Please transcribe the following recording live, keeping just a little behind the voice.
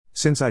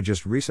Since I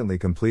just recently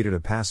completed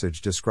a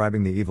passage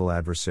describing the evil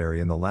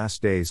adversary in the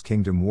last days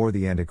kingdom war,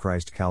 the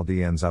Antichrist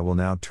Chaldeans, I will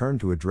now turn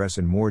to address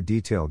in more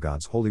detail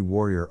God's holy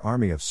warrior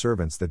army of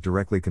servants that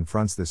directly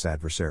confronts this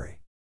adversary.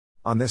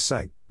 On this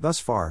site,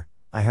 thus far,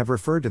 I have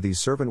referred to these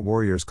servant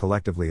warriors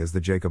collectively as the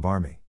Jacob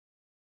army.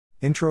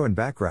 Intro and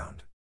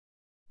background.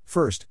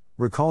 First,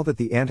 recall that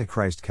the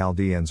Antichrist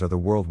Chaldeans are the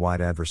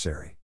worldwide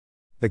adversary.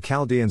 The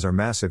Chaldeans are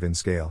massive in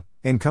scale,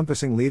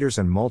 encompassing leaders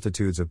and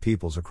multitudes of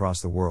peoples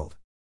across the world.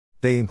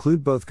 They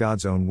include both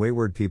God's own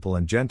wayward people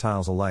and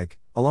Gentiles alike,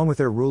 along with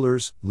their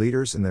rulers,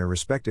 leaders, and their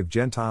respective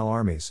Gentile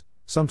armies,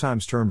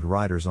 sometimes termed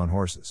riders on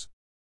horses.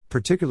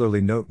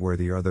 Particularly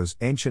noteworthy are those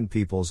ancient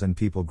peoples and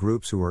people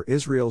groups who are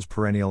Israel's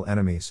perennial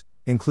enemies,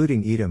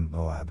 including Edom,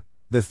 Moab,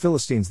 the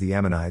Philistines, the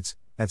Ammonites,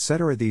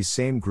 etc. These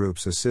same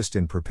groups assist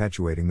in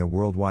perpetuating the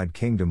worldwide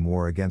kingdom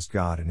war against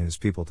God and His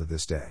people to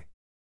this day.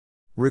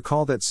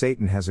 Recall that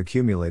Satan has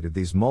accumulated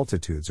these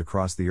multitudes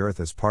across the earth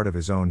as part of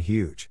his own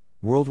huge,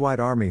 worldwide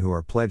army who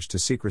are pledged to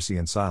secrecy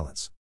and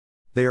silence.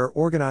 They are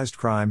organized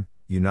crime,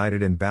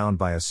 united and bound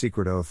by a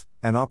secret oath,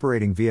 and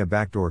operating via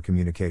backdoor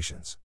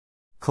communications.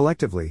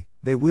 Collectively,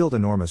 they wield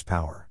enormous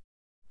power.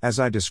 As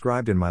I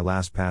described in my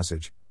last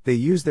passage, they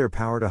use their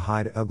power to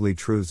hide ugly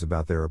truths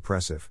about their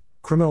oppressive,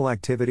 criminal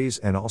activities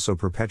and also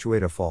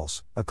perpetuate a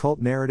false, occult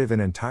narrative in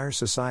entire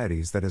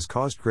societies that has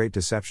caused great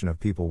deception of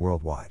people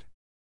worldwide.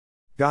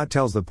 God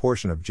tells the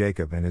portion of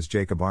Jacob and his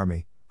Jacob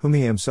army, whom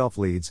He Himself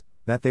leads,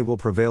 that they will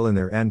prevail in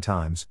their end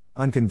times,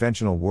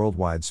 unconventional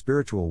worldwide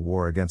spiritual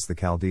war against the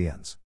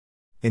Chaldeans.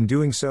 In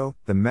doing so,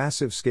 the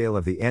massive scale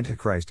of the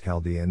Antichrist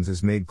Chaldeans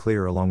is made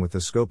clear along with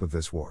the scope of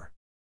this war.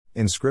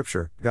 In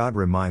Scripture, God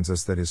reminds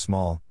us that His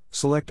small,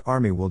 select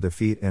army will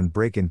defeat and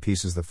break in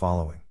pieces the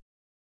following: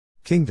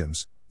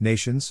 kingdoms,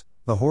 nations,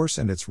 the horse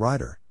and its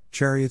rider,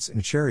 chariots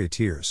and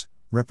charioteers,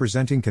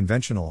 representing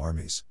conventional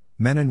armies,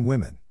 men and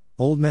women,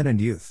 old men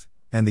and youth,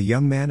 and the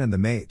young man and the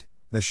maid,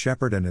 the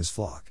shepherd and his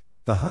flock,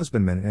 the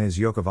husbandman and his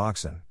yoke of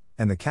oxen,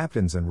 and the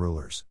captains and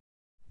rulers.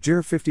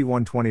 Jer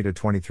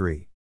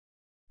 51:20-23.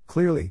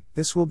 Clearly,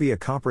 this will be a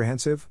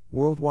comprehensive,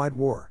 worldwide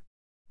war.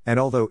 And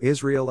although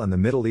Israel and the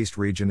Middle East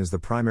region is the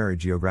primary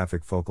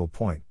geographic focal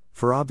point,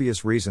 for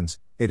obvious reasons,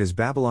 it is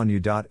Babylon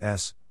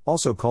U.S.,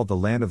 also called the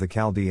land of the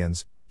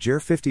Chaldeans, Jer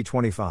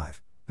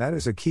 50:25, that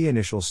is a key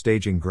initial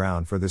staging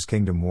ground for this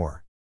kingdom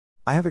war.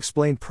 I have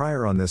explained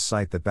prior on this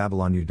site that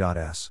Babylon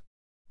U.S.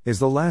 is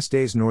the last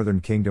days northern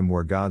kingdom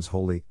where God's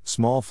holy,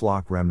 small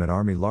flock remnant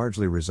army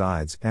largely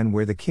resides and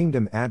where the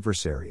kingdom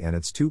adversary and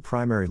its two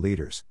primary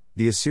leaders,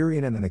 the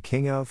Assyrian and the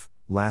king of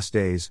last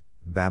days,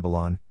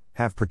 Babylon,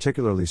 have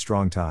particularly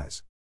strong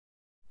ties.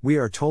 We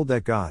are told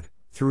that God,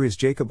 through His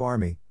Jacob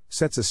army,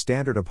 sets a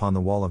standard upon the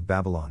wall of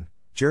Babylon,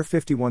 Jer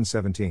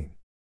 51:17.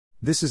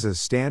 This is a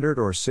standard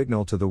or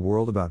signal to the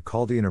world about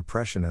Chaldean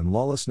oppression and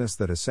lawlessness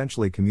that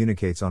essentially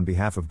communicates on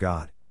behalf of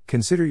God,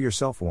 consider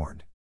yourself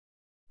warned.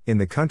 In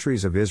the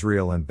countries of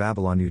Israel and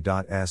Babylon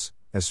U.S.,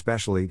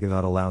 especially,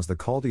 God allows the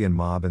Chaldean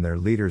mob and their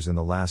leaders in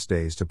the last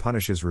days to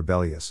punish His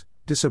rebellious,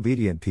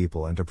 disobedient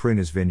people and to prune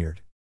His vineyard.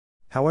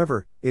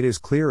 However, it is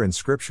clear in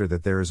Scripture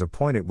that there is a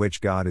point at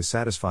which God is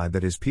satisfied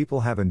that His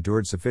people have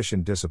endured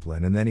sufficient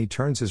discipline, and then He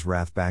turns His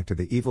wrath back to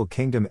the evil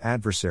kingdom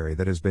adversary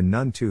that has been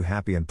none too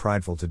happy and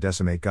prideful to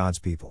decimate God's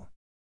people.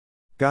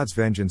 God's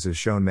vengeance is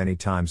shown many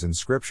times in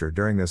Scripture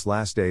during this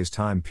last days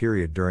time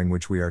period, during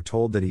which we are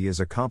told that He is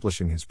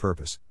accomplishing His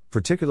purpose,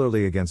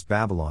 particularly against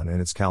Babylon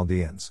and its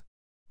Chaldeans.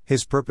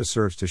 His purpose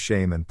serves to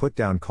shame and put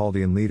down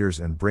Chaldean leaders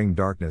and bring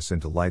darkness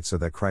into light so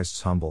that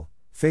Christ's humble,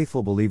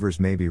 faithful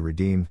believers may be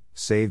redeemed,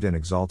 saved and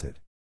exalted.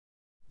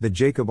 The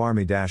Jacob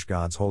army -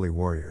 God's holy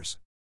warriors.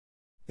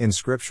 In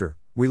Scripture,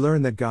 we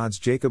learn that God's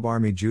Jacob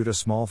army, Judah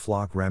small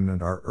flock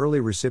remnant, are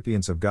early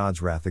recipients of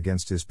God's wrath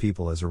against His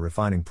people as a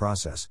refining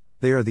process.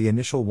 They are the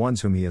initial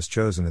ones whom He has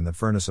chosen in the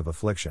furnace of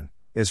affliction,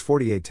 Is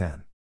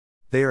 48:10.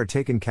 They are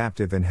taken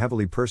captive and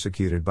heavily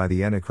persecuted by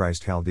the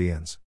Antichrist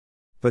Chaldeans.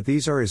 But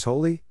these are His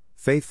holy,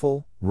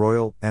 faithful,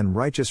 royal, and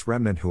righteous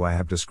remnant who I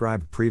have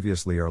described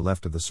previously are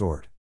left of the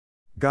sword.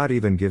 God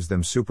even gives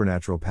them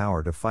supernatural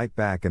power to fight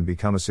back and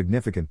become a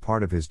significant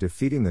part of His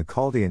defeating the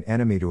Chaldean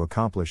enemy to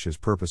accomplish His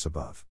purpose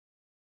above.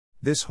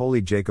 This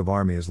holy Jacob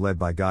army is led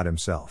by God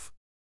Himself.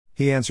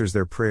 He answers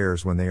their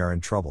prayers when they are in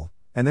trouble,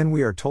 and then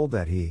we are told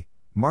that He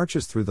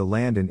marches through the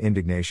land in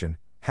indignation,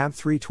 Hab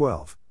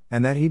 3:12,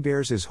 and that He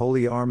bears His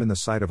holy arm in the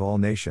sight of all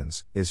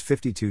nations, Is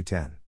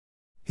 52:10.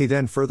 He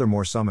then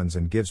furthermore summons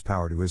and gives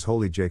power to His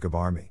holy Jacob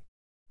army.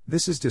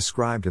 This is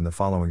described in the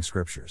following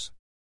scriptures.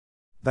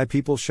 Thy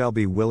people shall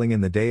be willing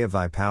in the day of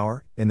thy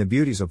power, in the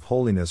beauties of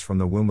holiness from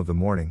the womb of the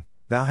morning,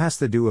 thou hast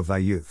the dew of thy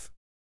youth.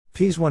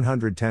 Ps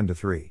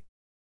 110:3.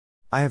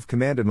 I have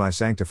commanded my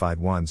sanctified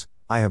ones,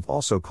 I have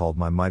also called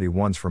my mighty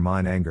ones for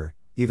mine anger,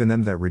 even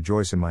them that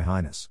rejoice in my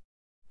highness.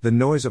 The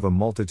noise of a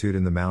multitude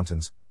in the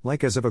mountains,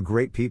 like as of a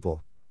great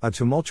people, a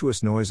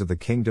tumultuous noise of the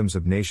kingdoms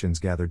of nations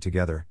gathered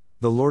together,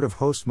 the Lord of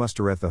hosts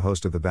mustereth the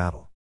host of the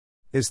battle.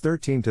 Is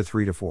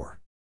 13:3-4.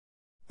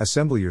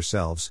 Assemble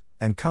yourselves,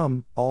 and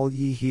come, all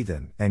ye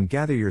heathen, and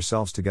gather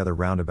yourselves together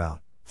round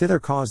about, Thither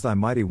cause thy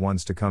mighty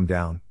ones to come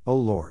down, O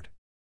Lord.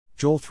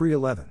 Joel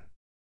 3:11.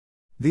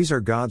 These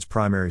are God's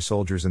primary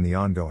soldiers in the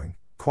ongoing,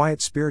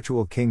 quiet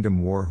spiritual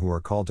kingdom war who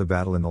are called to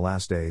battle in the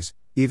last days,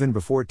 even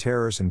before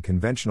terrors and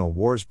conventional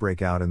wars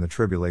break out in the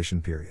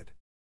tribulation period.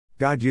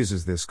 God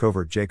uses this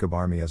covert Jacob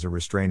army as a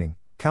restraining,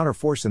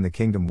 counterforce in the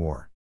kingdom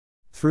war.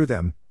 Through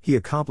them, he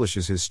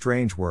accomplishes his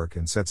strange work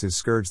and sets his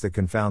scourge that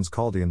confounds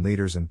Chaldean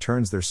leaders and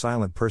turns their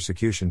silent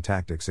persecution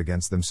tactics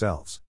against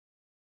themselves.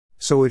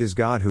 So it is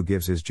God who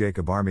gives his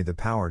Jacob army the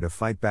power to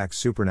fight back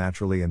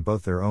supernaturally in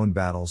both their own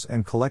battles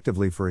and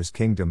collectively for his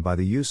kingdom by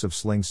the use of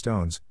sling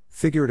stones,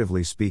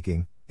 figuratively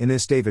speaking, in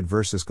this David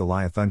versus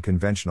Goliath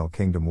unconventional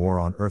kingdom war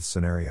on earth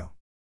scenario.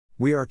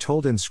 We are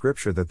told in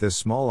Scripture that this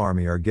small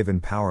army are given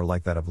power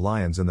like that of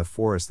lions in the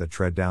forest that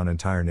tread down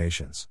entire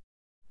nations.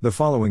 The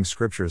following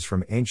scriptures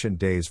from ancient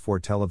days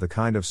foretell of the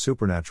kind of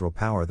supernatural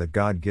power that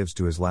God gives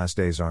to his last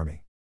days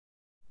army.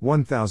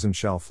 1,000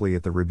 shall flee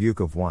at the rebuke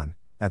of one,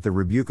 at the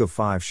rebuke of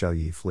 5 shall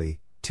ye flee,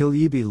 till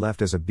ye be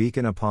left as a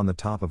beacon upon the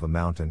top of a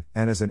mountain,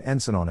 and as an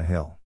ensign on a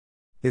hill.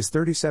 Is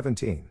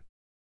 30:17.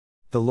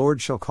 The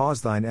Lord shall cause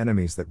thine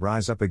enemies that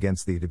rise up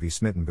against thee to be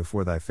smitten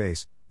before thy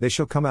face, they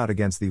shall come out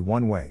against thee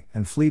one way,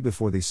 and flee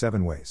before thee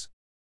 7 ways.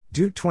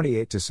 Jude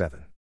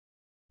 28:7.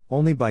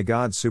 Only by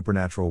God's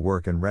supernatural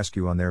work and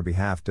rescue on their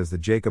behalf does the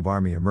Jacob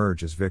army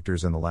emerge as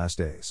victors in the last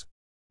days.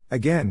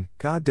 Again,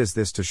 God does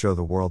this to show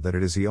the world that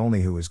it is He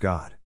only who is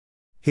God.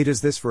 He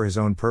does this for His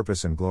own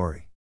purpose and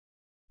glory.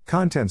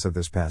 Contents of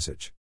this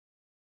passage.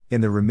 In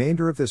the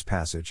remainder of this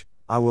passage,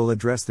 I will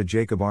address the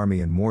Jacob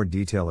army in more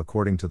detail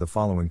according to the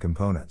following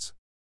components.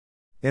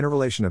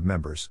 Interrelation of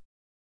members.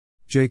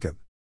 Jacob,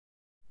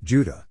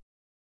 Judah,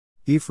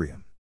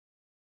 Ephraim.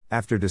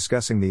 After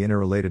discussing the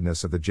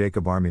interrelatedness of the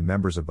Jacob army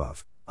members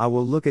above, I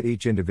will look at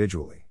each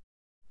individually.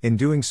 In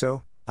doing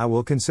so, I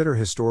will consider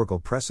historical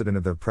precedent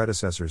of their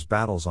predecessors'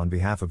 battles on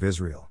behalf of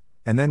Israel,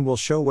 and then will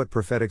show what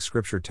prophetic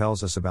scripture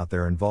tells us about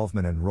their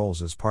involvement and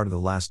roles as part of the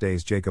last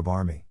days Jacob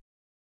army.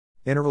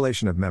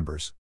 Interrelation of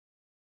members.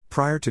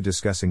 Prior to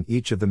discussing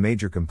each of the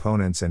major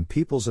components and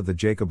peoples of the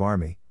Jacob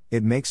army,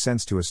 it makes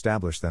sense to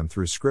establish them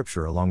through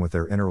scripture along with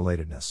their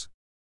interrelatedness.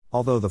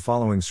 Although the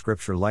following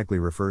scripture likely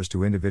refers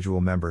to individual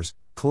members,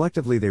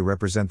 collectively they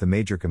represent the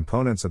major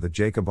components of the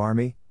Jacob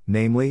army,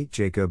 namely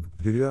Jacob,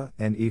 Judah,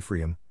 and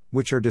Ephraim,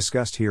 which are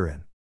discussed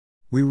herein.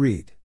 We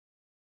read,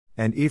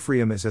 And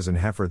Ephraim is as an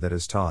heifer that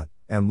is taught,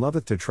 and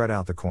loveth to tread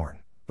out the corn,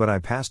 but I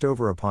passed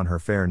over upon her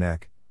fair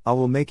neck. I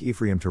will make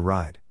Ephraim to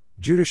ride,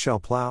 Judah shall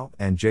plow,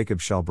 and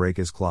Jacob shall break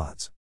his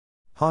clods.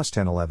 Hos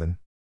 10:11.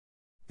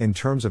 In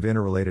terms of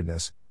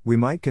interrelatedness, we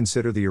might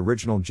consider the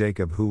original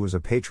Jacob who was a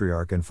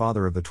patriarch and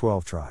father of the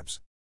 12 tribes.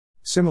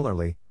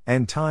 Similarly,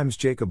 end times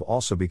Jacob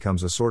also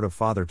becomes a sort of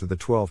father to the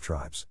 12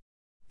 tribes.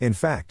 In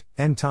fact,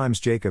 end times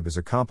Jacob is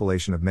a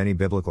compilation of many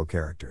biblical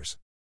characters.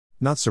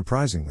 Not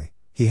surprisingly,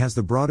 he has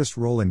the broadest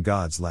role in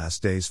God's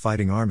last days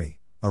fighting army,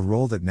 a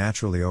role that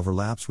naturally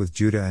overlaps with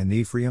Judah and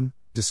Ephraim,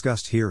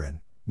 discussed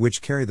herein,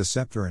 which carry the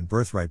scepter and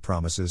birthright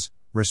promises,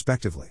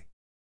 respectively.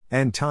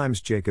 End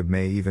times Jacob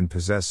may even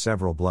possess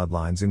several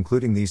bloodlines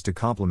including these to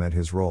complement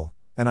his role,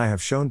 and I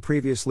have shown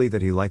previously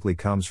that he likely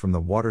comes from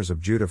the waters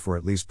of Judah for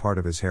at least part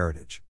of his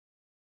heritage.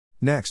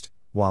 Next,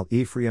 while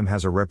Ephraim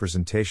has a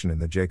representation in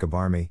the Jacob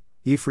army,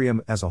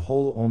 Ephraim as a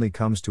whole only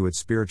comes to its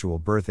spiritual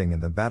birthing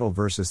in the battle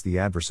versus the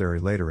adversary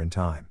later in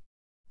time.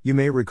 You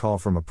may recall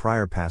from a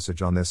prior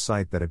passage on this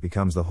site that it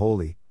becomes the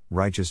holy,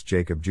 righteous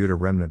Jacob Judah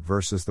remnant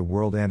versus the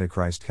world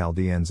Antichrist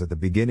Chaldeans at the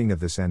beginning of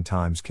this end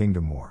times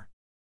kingdom war.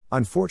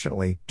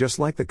 Unfortunately, just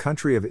like the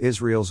country of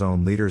Israel's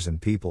own leaders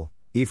and people,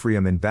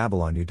 Ephraim in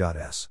Babylon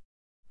U.S.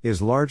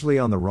 is largely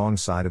on the wrong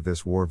side of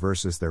this war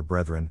versus their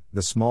brethren,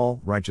 the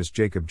small, righteous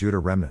Jacob Judah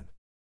remnant.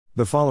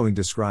 The following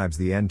describes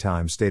the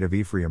end-time state of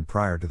Ephraim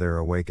prior to their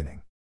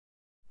awakening.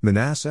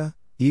 Manasseh,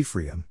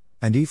 Ephraim,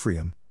 and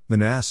Ephraim,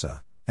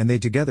 Manasseh, and they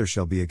together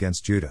shall be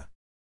against Judah.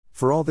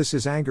 For all this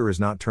his anger is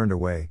not turned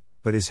away,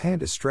 but his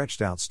hand is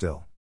stretched out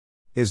still.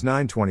 Is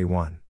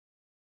 9:21.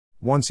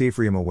 Once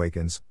Ephraim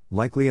awakens,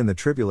 likely in the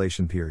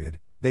tribulation period,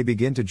 they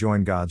begin to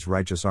join God's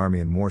righteous army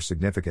in more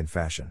significant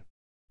fashion.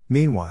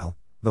 Meanwhile,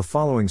 the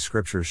following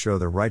scriptures show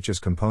the righteous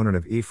component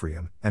of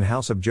Ephraim and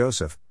house of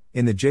Joseph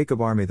in the Jacob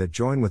army that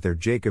join with their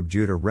Jacob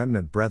Judah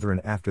remnant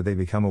brethren after they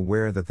become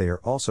aware that they are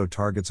also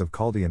targets of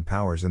Chaldean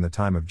powers in the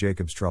time of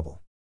Jacob's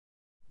trouble.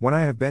 When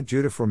I have bent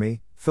Judah for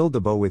me, filled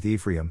the bow with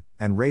Ephraim,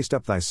 and raised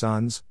up thy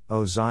sons,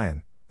 O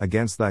Zion,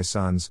 against thy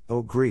sons,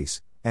 O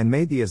Greece, and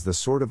made thee as the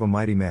sword of a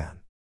mighty man.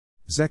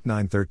 Zech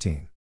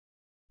 9:13.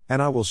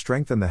 And I will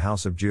strengthen the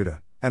house of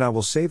Judah, and I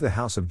will save the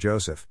house of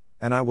Joseph,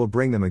 and I will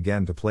bring them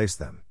again to place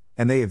them,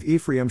 and they of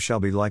Ephraim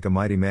shall be like a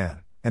mighty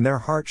man, and their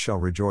heart shall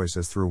rejoice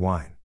as through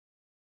wine.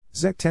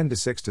 Zech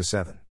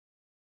 10:6-7.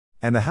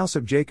 And the house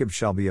of Jacob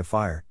shall be a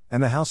fire,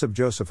 and the house of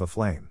Joseph a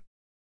flame.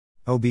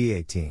 Ob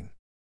 18.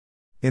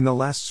 In the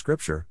last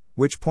scripture,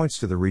 which points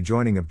to the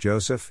rejoining of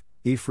Joseph,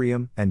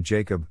 Ephraim, and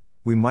Jacob,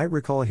 we might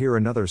recall here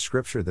another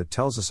scripture that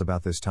tells us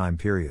about this time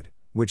period,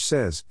 which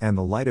says, And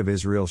the light of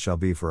Israel shall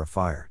be for a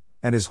fire,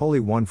 and his Holy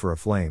One for a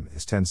flame,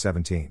 is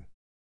 10:17.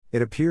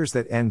 It appears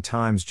that end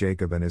times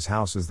Jacob and his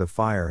house is the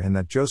fire and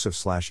that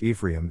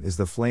Joseph/Ephraim is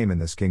the flame in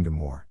this kingdom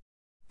war.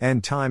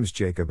 End times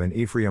Jacob and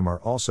Ephraim are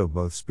also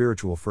both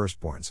spiritual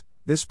firstborns.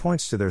 This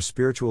points to their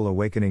spiritual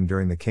awakening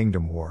during the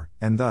kingdom war,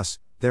 and thus,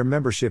 their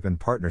membership and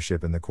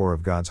partnership in the core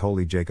of God's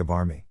holy Jacob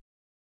army.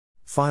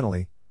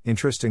 Finally,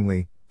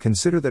 interestingly,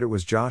 consider that it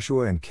was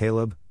Joshua and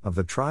Caleb, of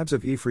the tribes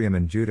of Ephraim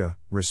and Judah,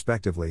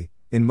 respectively,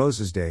 in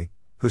Moses' day,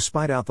 who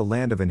spied out the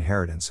land of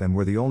inheritance and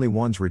were the only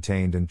ones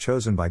retained and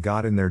chosen by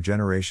God in their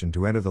generation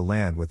to enter the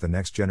land with the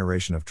next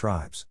generation of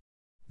tribes.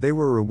 They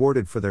were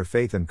rewarded for their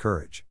faith and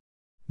courage.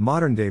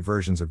 Modern-day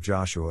versions of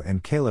Joshua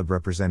and Caleb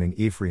representing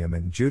Ephraim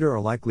and Judah are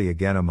likely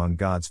again among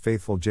God's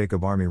faithful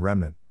Jacob army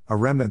remnant, a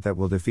remnant that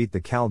will defeat the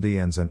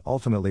Chaldeans and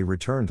ultimately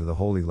return to the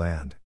Holy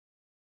Land.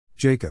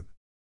 Jacob.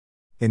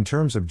 In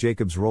terms of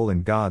Jacob's role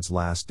in God's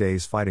last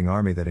days fighting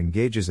army that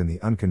engages in the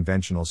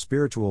unconventional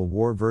spiritual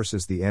war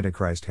versus the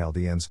Antichrist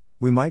Chaldeans,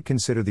 we might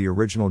consider the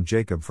original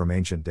Jacob from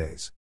ancient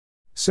days.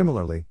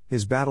 Similarly,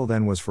 his battle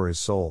then was for his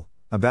soul,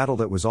 a battle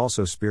that was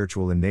also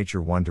spiritual in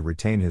nature, one to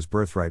retain his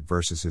birthright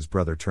versus his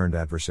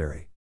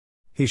brother-turned-adversary.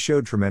 He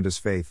showed tremendous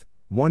faith,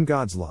 won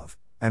God's love,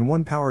 and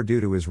won power due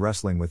to his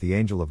wrestling with the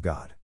angel of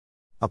God.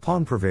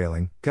 Upon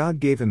prevailing, God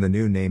gave him the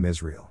new name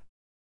Israel.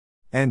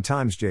 End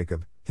times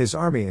Jacob, his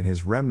army and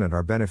his remnant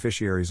are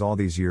beneficiaries all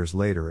these years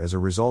later as a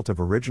result of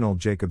original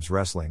Jacob's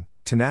wrestling,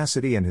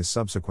 tenacity and his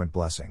subsequent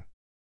blessing.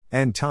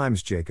 End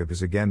times Jacob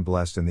is again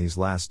blessed in these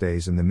last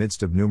days in the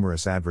midst of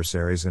numerous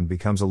adversaries and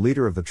becomes a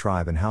leader of the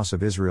tribe and house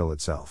of Israel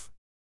itself.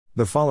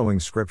 The following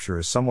scripture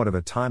is somewhat of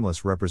a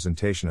timeless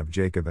representation of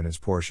Jacob and his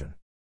portion.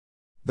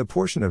 The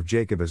portion of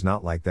Jacob is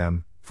not like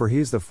them, for he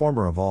is the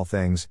former of all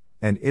things,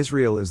 and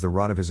Israel is the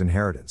rod of his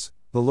inheritance,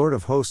 the Lord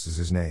of hosts is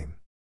his name.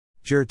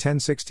 Jer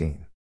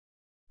 10:16.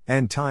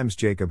 End times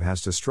Jacob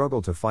has to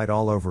struggle to fight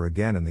all over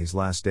again in these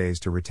last days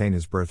to retain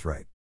his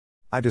birthright.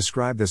 I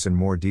describe this in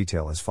more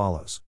detail as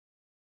follows.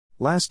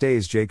 Last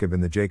days Jacob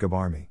in the Jacob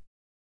army.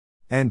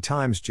 End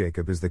times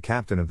Jacob is the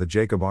captain of the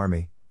Jacob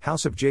army,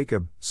 house of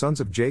Jacob, sons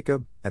of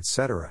Jacob,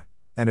 etc.,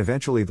 and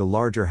eventually the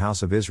larger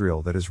house of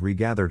Israel that is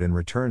regathered and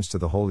returns to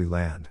the Holy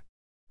Land.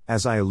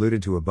 As I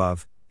alluded to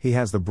above, he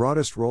has the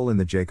broadest role in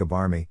the Jacob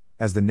army,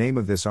 as the name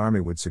of this army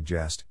would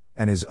suggest,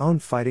 and his own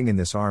fighting in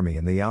this army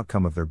and the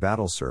outcome of their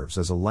battle serves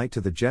as a light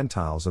to the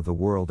Gentiles of the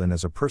world and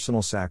as a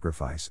personal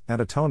sacrifice and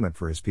atonement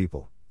for his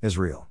people,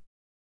 Israel.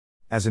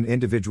 As an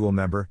individual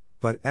member,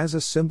 but as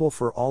a symbol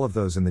for all of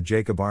those in the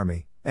Jacob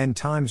army, end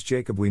times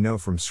Jacob we know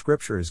from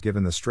Scripture is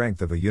given the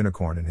strength of a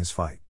unicorn in his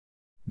fight.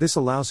 This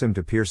allows him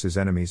to pierce his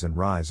enemies and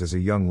rise as a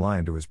young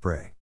lion to his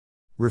prey.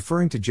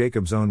 Referring to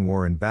Jacob's own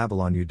war in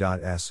Babylon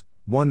U.S.,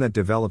 one that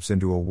develops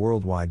into a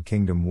worldwide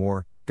kingdom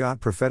war, God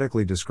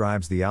prophetically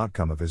describes the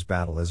outcome of his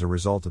battle as a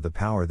result of the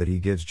power that he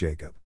gives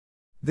Jacob.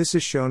 This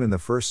is shown in the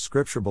first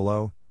scripture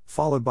below,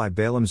 followed by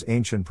Balaam's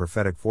ancient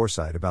prophetic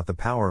foresight about the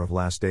power of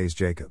last days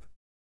Jacob.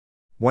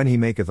 When he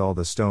maketh all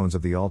the stones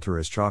of the altar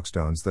as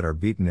chalkstones that are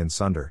beaten in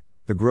sunder,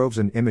 the groves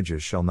and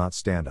images shall not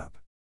stand up.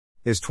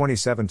 Is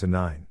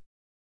 27-9.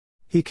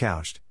 He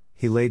couched,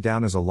 he lay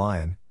down as a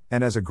lion,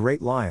 and as a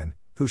great lion,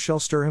 who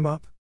shall stir him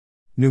up?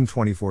 Num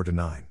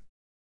 24-9.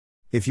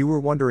 If you were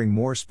wondering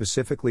more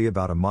specifically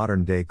about a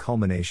modern-day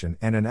culmination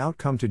and an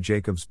outcome to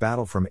Jacob's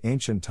battle from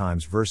ancient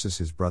times versus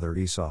his brother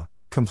Esau,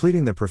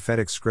 completing the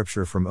prophetic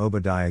scripture from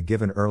Obadiah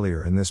given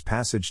earlier in this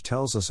passage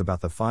tells us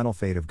about the final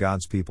fate of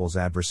God's people's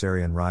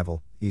adversary and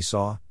rival,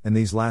 Esau, in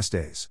these last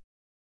days.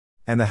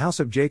 And the house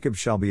of Jacob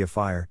shall be a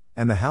fire,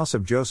 and the house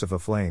of Joseph a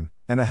flame,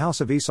 and the house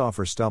of Esau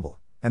for stubble,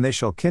 and they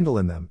shall kindle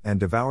in them and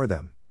devour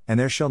them, and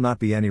there shall not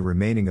be any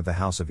remaining of the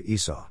house of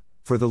Esau,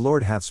 for the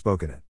Lord hath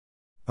spoken it.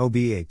 Ob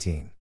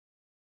 18.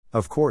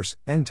 Of course,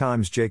 end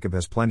times Jacob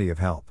has plenty of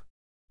help.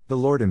 The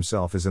Lord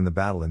himself is in the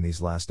battle in these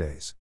last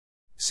days.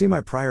 See my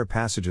prior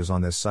passages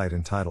on this site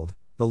entitled,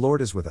 The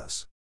Lord is with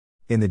us.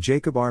 In the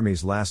Jacob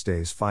army's last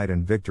days fight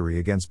and victory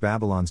against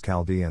Babylon's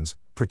Chaldeans,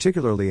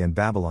 particularly in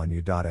Babylon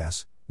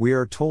U.S., we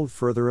are told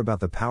further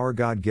about the power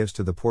God gives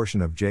to the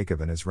portion of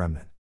Jacob and his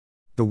remnant.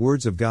 The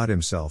words of God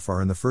himself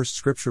are in the first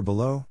scripture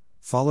below,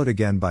 followed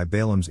again by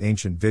Balaam's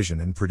ancient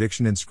vision and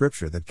prediction in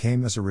scripture that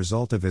came as a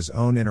result of his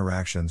own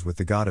interactions with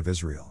the God of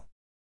Israel.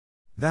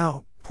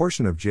 Thou,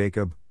 portion of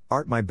Jacob,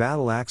 art my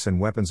battle axe and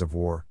weapons of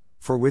war,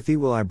 for with thee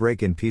will I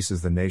break in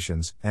pieces the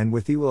nations, and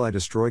with thee will I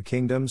destroy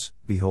kingdoms.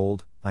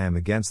 Behold, I am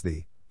against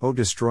thee, O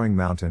destroying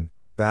mountain,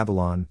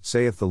 Babylon,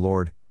 saith the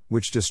Lord,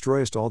 which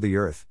destroyest all the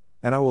earth,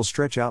 and I will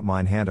stretch out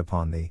mine hand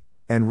upon thee,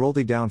 and roll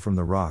thee down from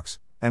the rocks,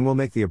 and will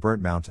make thee a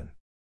burnt mountain.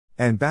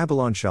 And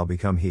Babylon shall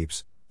become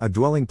heaps, a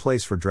dwelling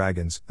place for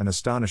dragons, an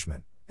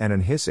astonishment, and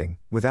an hissing,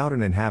 without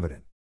an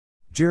inhabitant.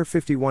 Jer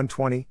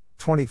 51:20,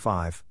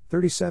 25,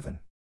 37.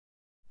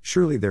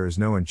 Surely there is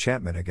no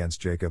enchantment against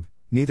Jacob,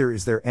 neither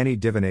is there any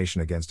divination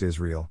against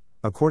Israel.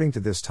 According to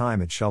this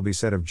time it shall be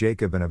said of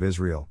Jacob and of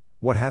Israel,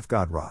 What hath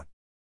God wrought?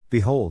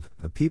 Behold,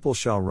 the people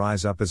shall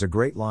rise up as a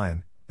great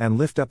lion, and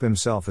lift up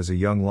himself as a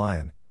young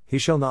lion, he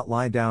shall not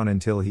lie down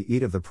until he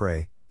eat of the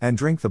prey, and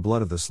drink the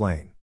blood of the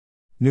slain.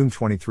 Num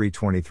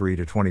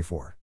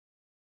 23:23-24.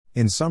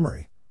 In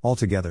summary,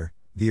 Altogether,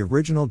 the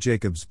original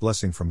Jacob's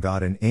blessing from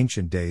God in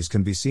ancient days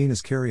can be seen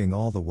as carrying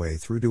all the way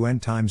through to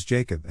end times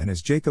Jacob and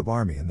his Jacob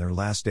army in their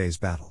last days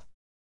battle.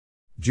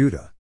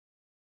 Judah.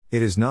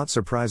 It is not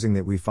surprising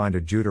that we find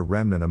a Judah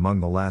remnant among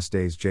the last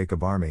days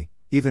Jacob army,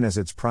 even as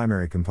its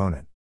primary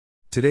component.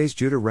 Today's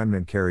Judah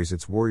remnant carries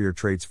its warrior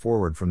traits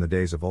forward from the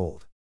days of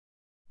old.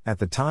 At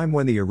the time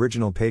when the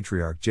original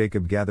patriarch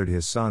Jacob gathered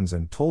his sons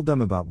and told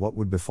them about what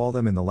would befall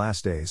them in the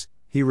last days,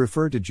 he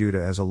referred to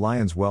Judah as a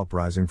lion's whelp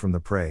rising from the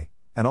prey,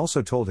 and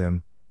also told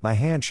him, "Thy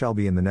hand shall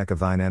be in the neck of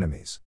thine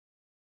enemies."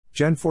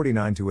 Gen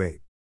 49-8.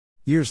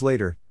 Years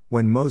later,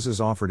 when Moses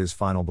offered his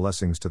final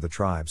blessings to the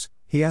tribes,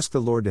 he asked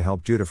the Lord to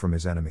help Judah from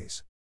his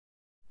enemies.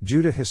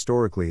 Judah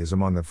historically is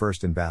among the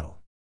first in battle.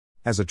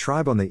 As a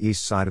tribe on the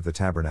east side of the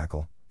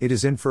tabernacle, it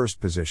is in first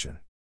position.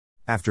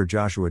 After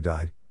Joshua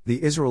died,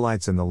 the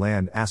Israelites in the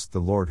land asked the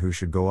Lord who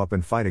should go up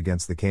and fight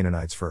against the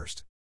Canaanites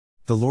first.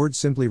 The Lord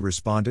simply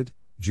responded,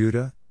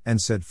 "Judah," and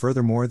said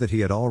furthermore that he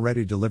had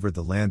already delivered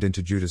the land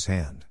into Judah's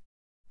hand.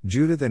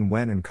 Judah then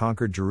went and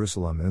conquered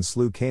Jerusalem and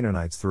slew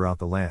Canaanites throughout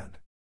the land.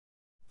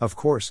 Of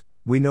course,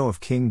 we know of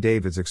King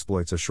David's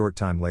exploits a short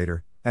time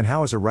later, and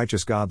how as a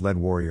righteous God-led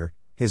warrior,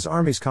 his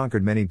armies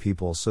conquered many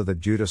peoples so that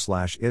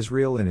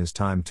Judah/Israel in his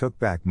time took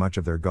back much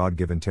of their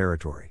God-given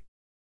territory.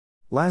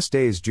 Last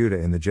days Judah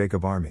in the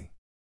Jacob army.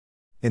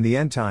 In the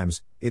end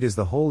times, it is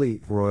the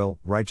holy, royal,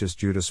 righteous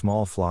Judah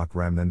small flock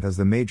remnant as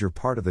the major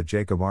part of the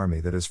Jacob army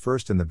that is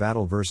first in the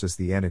battle versus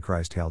the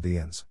Antichrist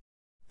Chaldeans.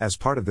 As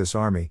part of this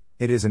army,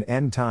 it is an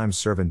end-times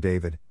servant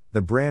David,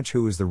 the branch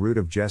who is the root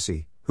of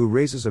Jesse, who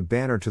raises a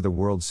banner to the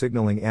world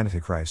signaling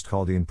Antichrist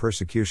Chaldean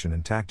persecution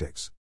and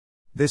tactics.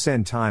 This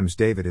end-times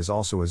David is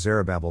also a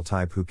Zerubbabel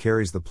type who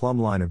carries the plumb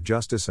line of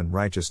justice and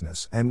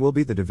righteousness and will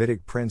be the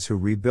Davidic prince who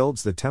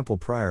rebuilds the temple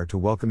prior to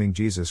welcoming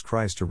Jesus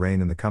Christ to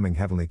reign in the coming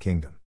heavenly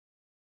kingdom.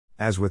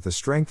 As with the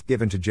strength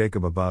given to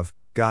Jacob above,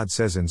 God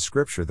says in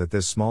Scripture that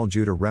this small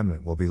Judah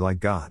remnant will be like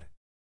God.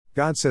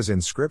 God says in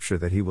Scripture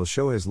that he will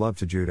show his love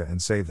to Judah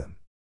and save them.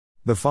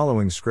 The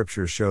following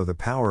scriptures show the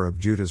power of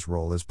Judah's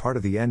role as part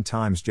of the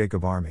end-times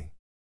Jacob army.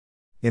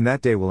 In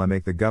that day will I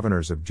make the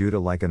governors of Judah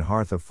like an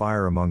hearth of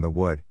fire among the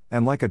wood,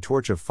 and like a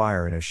torch of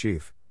fire in a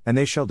sheaf, and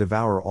they shall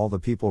devour all the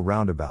people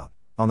round about,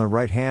 on the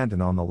right hand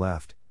and on the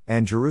left,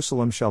 and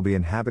Jerusalem shall be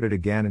inhabited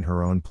again in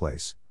her own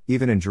place,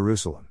 even in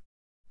Jerusalem.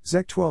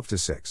 Zech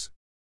 12-6.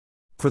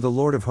 For the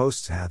Lord of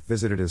hosts hath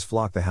visited his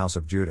flock the house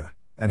of Judah,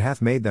 and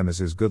hath made them as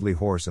his goodly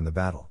horse in the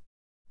battle.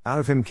 Out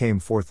of him came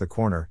forth the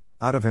corner,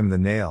 out of him the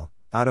nail,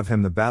 out of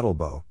him the battle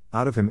bow,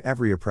 out of him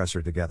every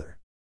oppressor together.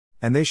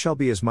 And they shall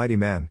be as mighty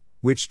men,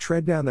 which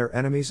tread down their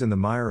enemies in the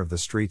mire of the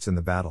streets in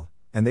the battle,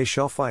 and they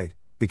shall fight,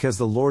 because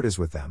the Lord is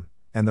with them,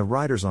 and the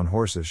riders on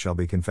horses shall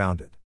be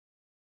confounded.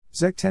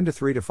 Zech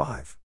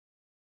 10-3-5.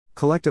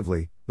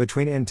 Collectively,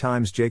 between end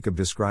times Jacob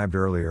described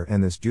earlier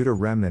and this Judah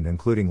remnant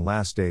including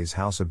last days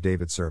house of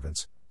David's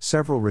servants,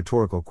 several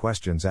rhetorical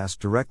questions asked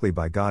directly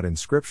by God in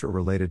Scripture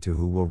related to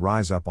who will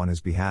rise up on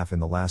his behalf in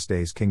the last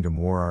days kingdom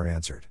war are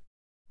answered.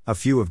 A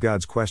few of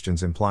God's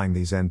questions implying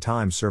these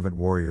end-time servant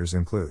warriors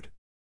include: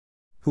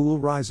 who will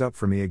rise up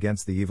for me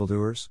against the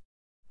evildoers?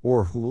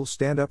 Or who will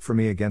stand up for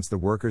me against the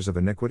workers of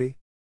iniquity?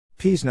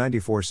 Ps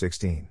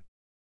 94:16.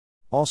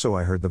 Also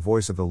I heard the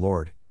voice of the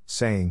Lord,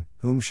 saying,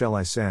 Whom shall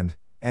I send,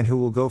 and who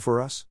will go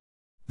for us?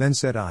 Then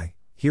said I,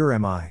 Here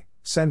am I,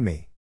 send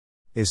me.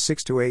 Is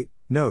 6-8.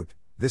 Note,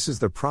 this is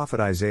the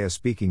prophet Isaiah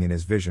speaking in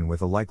his vision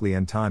with a likely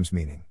end times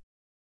meaning.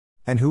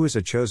 And who is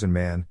a chosen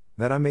man,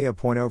 that I may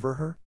appoint over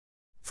her?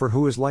 For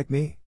who is like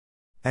me?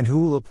 And who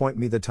will appoint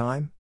me the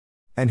time?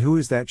 And who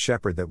is that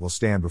shepherd that will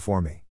stand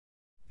before me?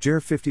 Jer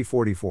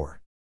 50:44.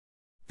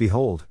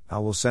 Behold, I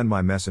will send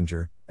my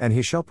messenger, and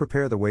he shall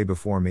prepare the way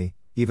before me,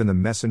 even the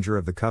messenger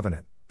of the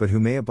covenant, but who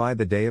may abide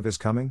the day of his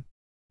coming?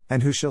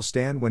 And who shall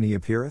stand when he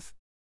appeareth?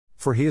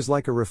 For he is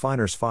like a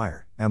refiner's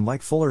fire, and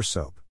like fuller's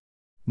soap.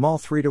 Mal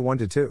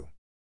 3:1-2.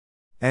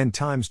 End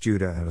times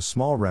Judah and a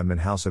small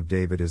remnant house of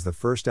David is the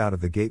first out of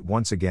the gate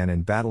once again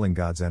in battling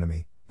God's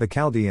enemy, the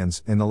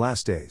Chaldeans, in the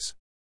last days.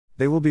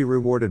 They will be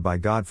rewarded by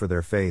God for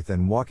their faith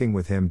and walking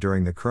with him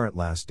during the current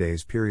last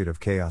days period of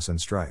chaos and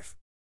strife.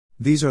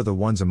 These are the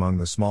ones among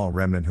the small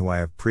remnant who I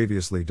have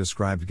previously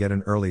described get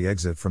an early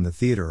exit from the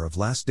theater of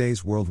last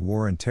days world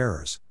war and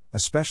terrors,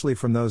 especially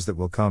from those that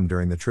will come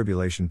during the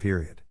tribulation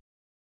period.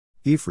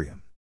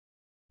 Ephraim.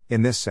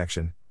 In this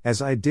section,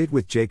 as I did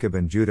with Jacob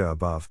and Judah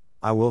above,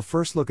 I will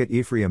first look at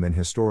Ephraim in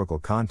historical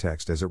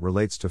context as it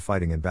relates to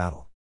fighting in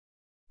battle.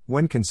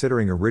 When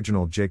considering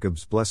original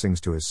Jacob's blessings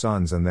to his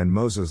sons and then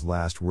Moses'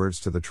 last words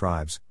to the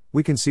tribes,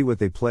 we can see what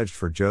they pledged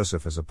for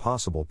Joseph as a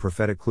possible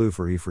prophetic clue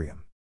for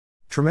Ephraim.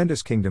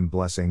 Tremendous kingdom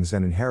blessings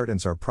and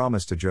inheritance are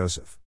promised to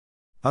Joseph.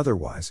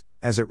 Otherwise,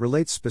 as it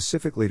relates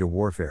specifically to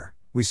warfare,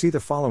 we see the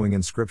following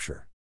in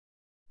Scripture.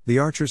 The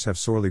archers have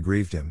sorely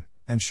grieved him,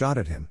 and shot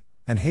at him,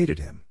 and hated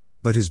him,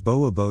 but his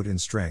bow abode in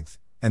strength,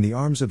 and the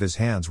arms of his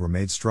hands were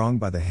made strong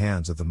by the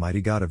hands of the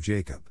mighty God of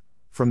Jacob.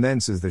 From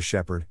thence is the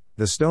shepherd,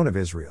 the stone of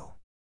Israel.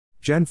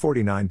 Gen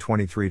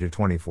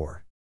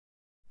 49:23-24.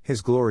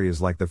 His glory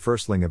is like the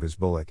firstling of his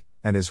bullock,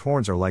 and his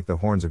horns are like the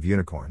horns of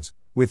unicorns,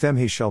 with them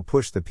he shall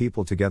push the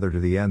people together to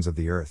the ends of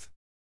the earth.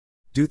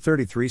 Deut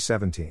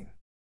 33:17.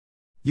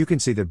 You can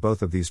see that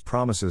both of these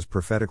promises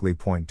prophetically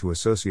point to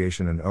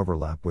association and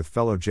overlap with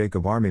fellow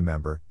Jacob army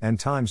member, end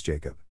times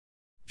Jacob.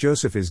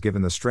 Joseph is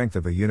given the strength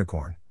of a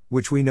unicorn,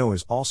 which we know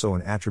is also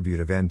an attribute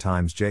of end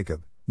times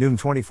Jacob, Num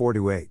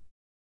 24-8.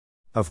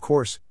 Of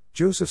course,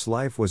 Joseph's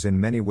life was in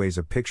many ways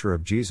a picture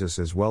of Jesus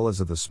as well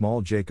as of the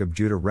small Jacob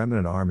Judah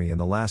remnant army in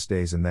the last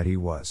days, in that he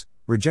was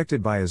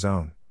rejected by his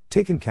own,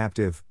 taken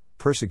captive,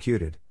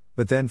 persecuted,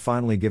 but then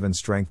finally given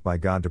strength by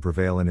God to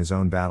prevail in his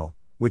own battle,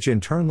 which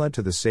in turn led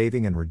to the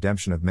saving and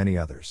redemption of many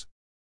others.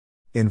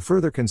 In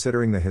further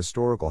considering the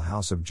historical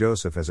house of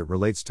Joseph as it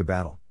relates to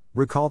battle,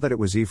 recall that it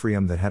was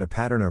Ephraim that had a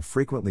pattern of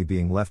frequently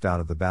being left out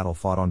of the battle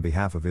fought on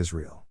behalf of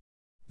Israel.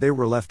 They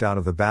were left out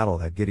of the battle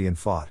that Gideon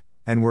fought,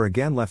 and were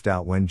again left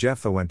out when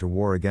Jephthah went to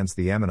war against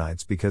the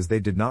Ammonites because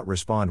they did not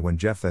respond when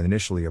Jephthah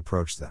initially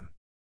approached them.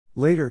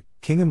 Later,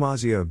 King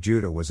Amaziah of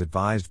Judah was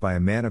advised by a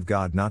man of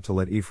God not to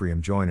let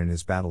Ephraim join in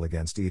his battle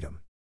against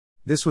Edom.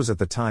 This was at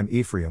the time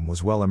Ephraim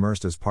was well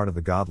immersed as part of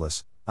the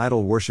godless,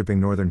 idol-worshipping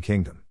northern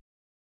kingdom.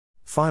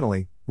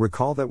 Finally,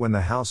 recall that when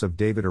the house of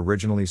David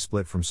originally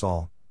split from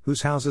Saul,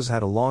 whose houses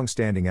had a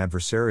long-standing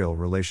adversarial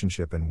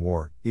relationship in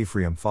war,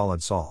 Ephraim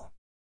followed Saul.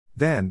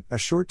 Then, a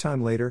short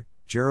time later,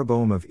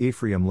 Jeroboam of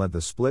Ephraim led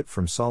the split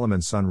from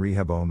Solomon's son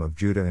Rehoboam of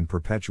Judah in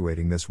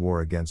perpetuating this war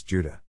against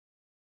Judah.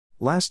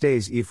 Last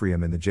days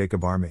Ephraim in the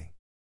Jacob army.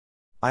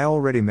 I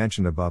already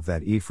mentioned above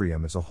that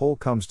Ephraim as a whole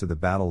comes to the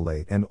battle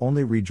late and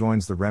only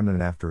rejoins the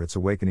remnant after its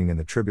awakening in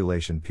the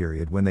tribulation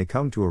period, when they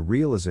come to a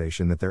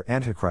realization that their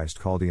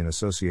Antichrist Chaldean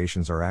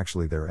associations are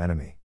actually their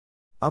enemy.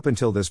 Up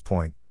until this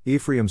point,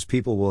 Ephraim's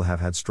people will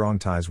have had strong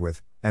ties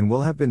with, and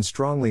will have been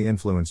strongly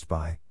influenced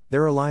by,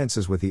 their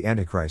alliances with the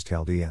Antichrist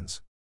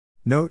Chaldeans.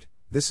 Note,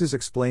 this is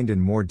explained in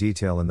more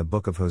detail in the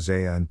book of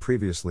Hosea and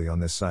previously on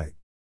this site.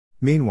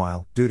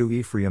 Meanwhile, due to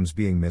Ephraim's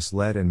being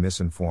misled and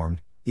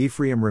misinformed,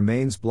 Ephraim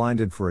remains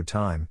blinded for a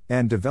time,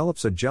 and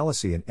develops a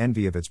jealousy and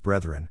envy of its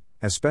brethren,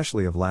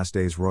 especially of last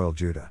days royal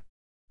Judah.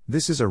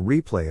 This is a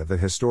replay of the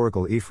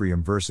historical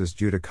Ephraim versus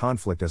Judah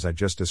conflict as I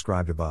just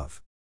described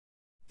above.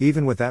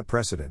 Even with that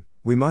precedent,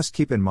 we must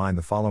keep in mind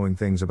the following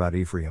things about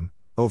Ephraim.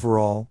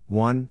 Overall,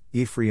 1.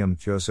 Ephraim,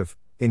 Joseph,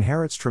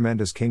 inherits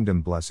tremendous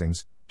kingdom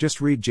blessings. Just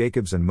read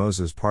Jacob's and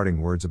Moses'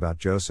 parting words about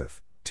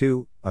Joseph.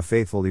 2. A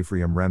faithful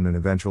Ephraim remnant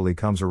eventually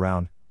comes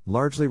around,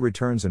 largely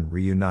returns and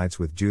reunites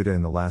with Judah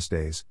in the last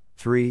days.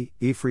 3.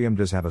 Ephraim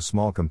does have a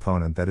small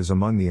component that is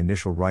among the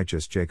initial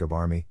righteous Jacob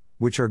army,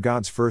 which are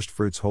God's first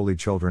fruits holy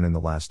children in the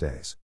last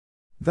days.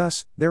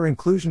 Thus, their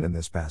inclusion in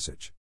this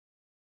passage.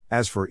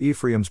 As for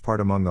Ephraim's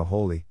part among the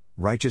holy,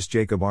 righteous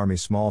Jacob army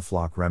small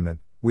flock remnant,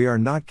 we are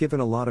not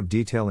given a lot of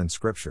detail in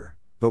Scripture,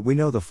 but we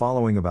know the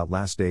following about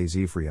last days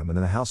Ephraim and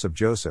the house of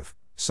Joseph,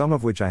 some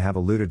of which I have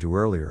alluded to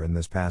earlier in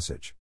this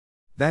passage.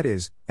 That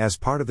is, as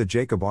part of the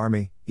Jacob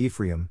army,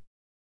 Ephraim,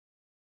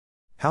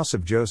 house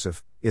of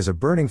Joseph, is a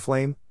burning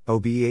flame.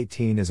 Ob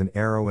 18 is an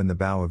arrow in the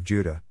bow of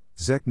Judah.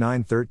 Zech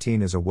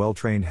 9:13 is a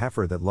well-trained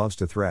heifer that loves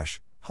to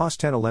thresh. Hos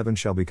 10:11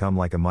 shall become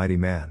like a mighty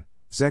man.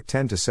 Zech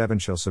 10-7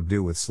 shall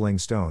subdue with sling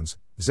stones.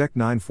 Zech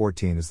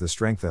 9:14 is the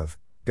strength of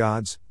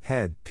God's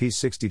head. P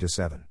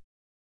 60-7.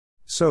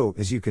 So,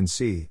 as you can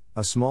see,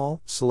 a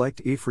small,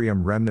 select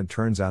Ephraim remnant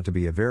turns out to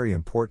be a very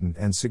important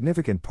and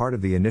significant part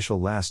of the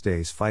initial last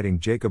days fighting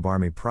Jacob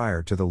army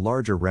prior to the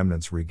larger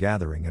remnant's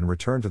regathering and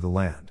return to the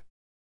land.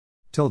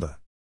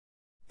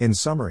 In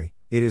summary,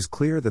 it is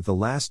clear that the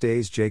last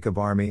days Jacob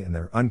army and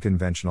their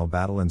unconventional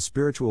battle and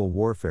spiritual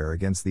warfare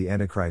against the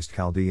Antichrist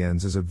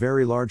Chaldeans is a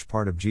very large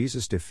part of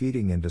Jesus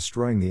defeating and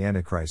destroying the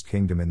Antichrist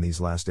kingdom in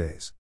these last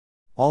days.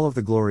 All of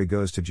the glory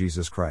goes to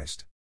Jesus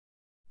Christ.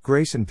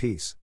 Grace and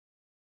peace.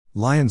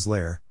 Lion's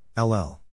Lair, LL.